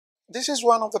This is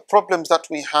one of the problems that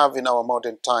we have in our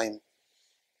modern time.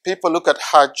 People look at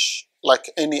Hajj like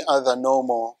any other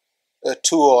normal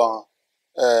tour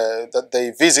that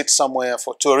they visit somewhere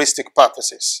for touristic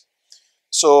purposes.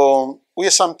 So we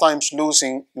are sometimes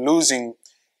losing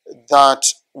that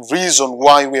reason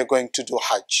why we are going to do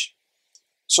Hajj.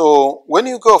 So when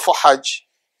you go for Hajj,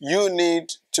 you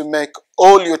need to make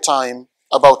all your time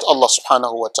about Allah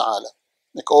subhanahu wa ta'ala.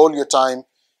 Make all your time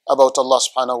about Allah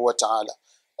subhanahu wa ta'ala.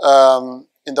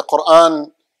 In the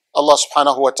Quran, Allah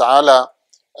subhanahu wa ta'ala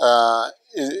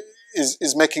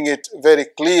is making it very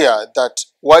clear that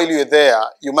while you're there,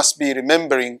 you must be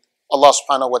remembering Allah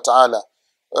subhanahu wa ta'ala.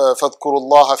 فَاذْكُرُوا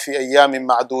اللَّهَ فِي أَيَّامٍ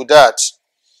مَعْدُودَاتٍ.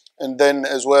 And then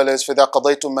as well as فَإِذَا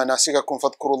قَضَيْتُم مَنَاسِكَكُمْ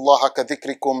فَاذْكُرُوا اللَّهَ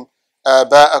كَذِكْرِكُمْ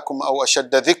آبَاءَكُمْ أَوْ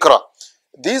أَشَدَّ ذِكْرًا.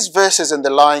 These verses and the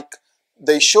like,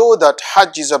 they show that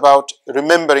Hajj is about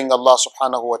remembering Allah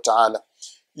subhanahu wa ta'ala.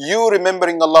 You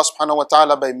remembering Allah subhanahu wa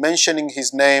ta'ala by mentioning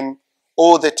His name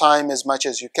all the time as much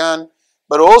as you can,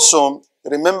 but also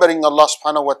remembering Allah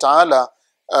subhanahu wa ta'ala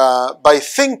by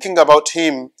thinking about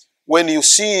Him when you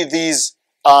see these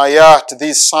ayat,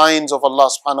 these signs of Allah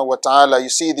subhanahu wa ta'ala. You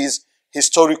see these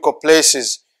historical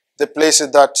places, the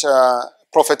places that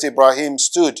Prophet Ibrahim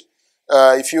stood.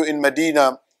 If you're in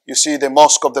Medina, you see the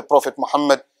mosque of the Prophet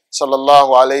Muhammad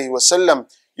sallallahu alayhi wasallam.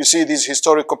 You see these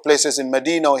historical places in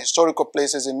Medina or historical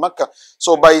places in Mecca.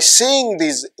 So by seeing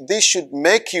these, this should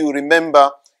make you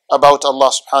remember about Allah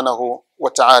subhanahu wa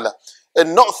ta'ala.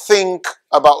 And not think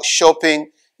about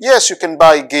shopping. Yes, you can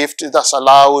buy a gift, that's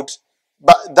allowed,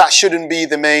 but that shouldn't be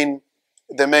the main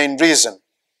reason.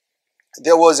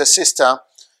 There was a sister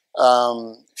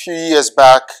a few years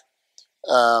back.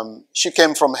 She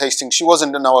came from Hastings. She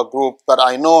wasn't in our group, but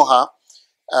I know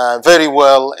her very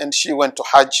well, and she went to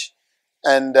Hajj.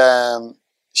 And the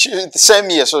same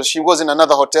year, so she was in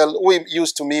another hotel. We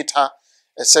used to meet her,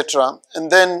 etc. And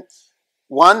then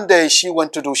one day she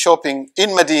went to do shopping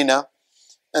in Medina,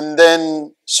 and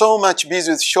then so much busy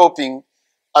with shopping,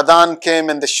 Adhan came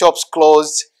and the shops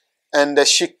closed, and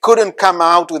she couldn't come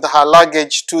out with her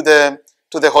luggage to the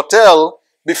hotel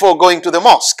before going to the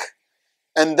mosque.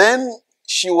 And then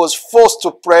she was forced to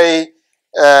pray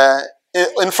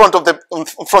in front of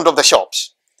the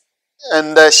shops.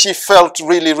 And she felt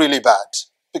really, really bad,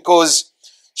 because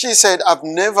she said, I've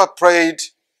never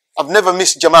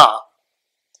missed Jama'ah.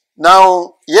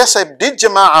 Now, yes, I did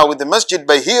Jama'ah with the masjid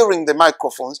by hearing the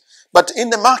microphones, but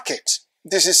in the market,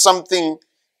 this is something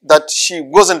that she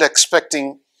wasn't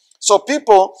expecting. So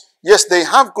people, yes, they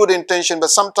have good intention, but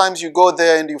sometimes you go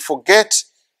there and you forget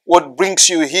what brings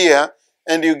you here,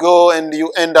 and you go and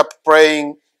you end up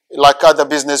praying like other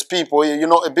business people. You're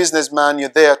not a businessman, you're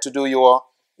there to do your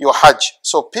Hajj.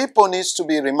 So people needs to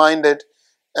be reminded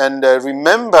and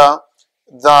remember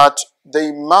that they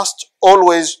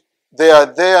are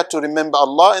there to remember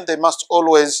Allah, and they must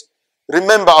always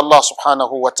remember Allah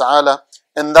subhanahu wa ta'ala,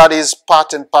 and that is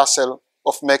part and parcel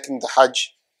of making the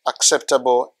Hajj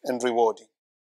acceptable and rewarding.